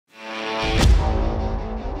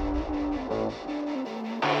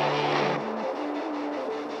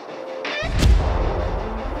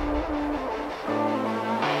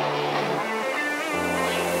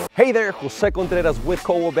Hey there, Jose Contreras with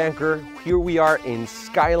Coldwell Banker. Here we are in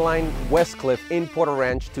Skyline, Westcliffe in Porter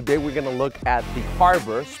Ranch. Today we're gonna look at the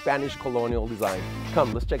Harbor Spanish Colonial design.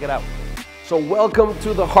 Come, let's check it out. So welcome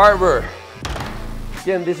to the Harbor.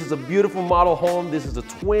 Again, this is a beautiful model home. This is a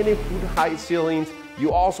 20-foot high ceilings.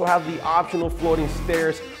 You also have the optional floating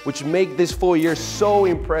stairs, which make this foyer so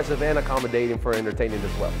impressive and accommodating for entertaining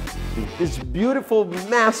as well. This beautiful,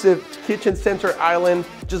 massive kitchen center island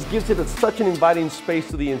just gives it such an inviting space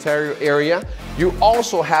to the interior area. You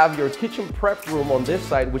also have your kitchen prep room on this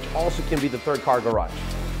side, which also can be the third car garage.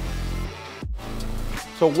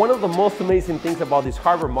 So one of the most amazing things about this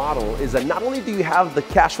Harbor model is that not only do you have the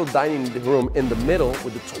casual dining room in the middle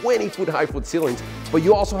with the 20-foot high-foot ceilings, but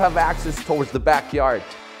you also have access towards the backyard.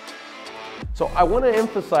 So I want to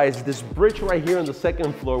emphasize this bridge right here on the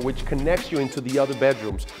second floor, which connects you into the other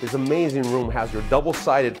bedrooms. This amazing room has your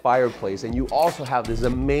double-sided fireplace, and you also have this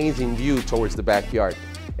amazing view towards the backyard.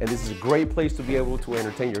 And this is a great place to be able to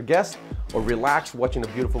entertain your guests or relax watching a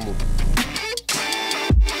beautiful movie.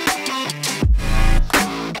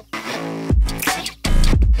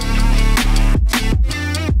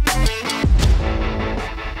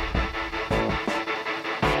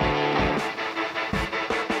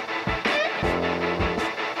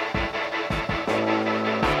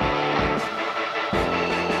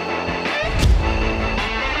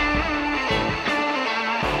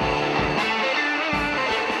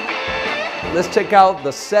 Let's check out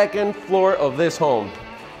the second floor of this home.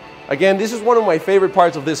 Again, this is one of my favorite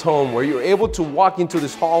parts of this home, where you're able to walk into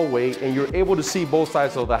this hallway and you're able to see both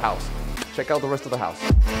sides of the house. Check out the rest of the house.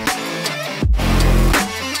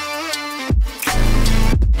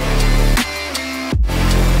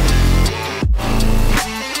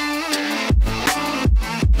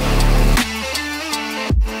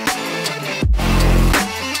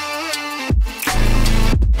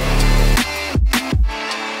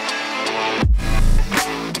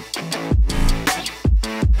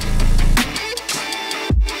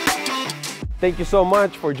 Thank you so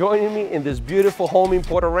much for joining me in this beautiful home in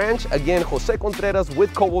Porter Ranch. Again, Jose Contreras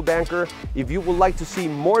with Coldwell Banker. If you would like to see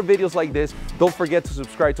more videos like this, don't forget to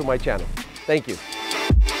subscribe to my channel. Thank you.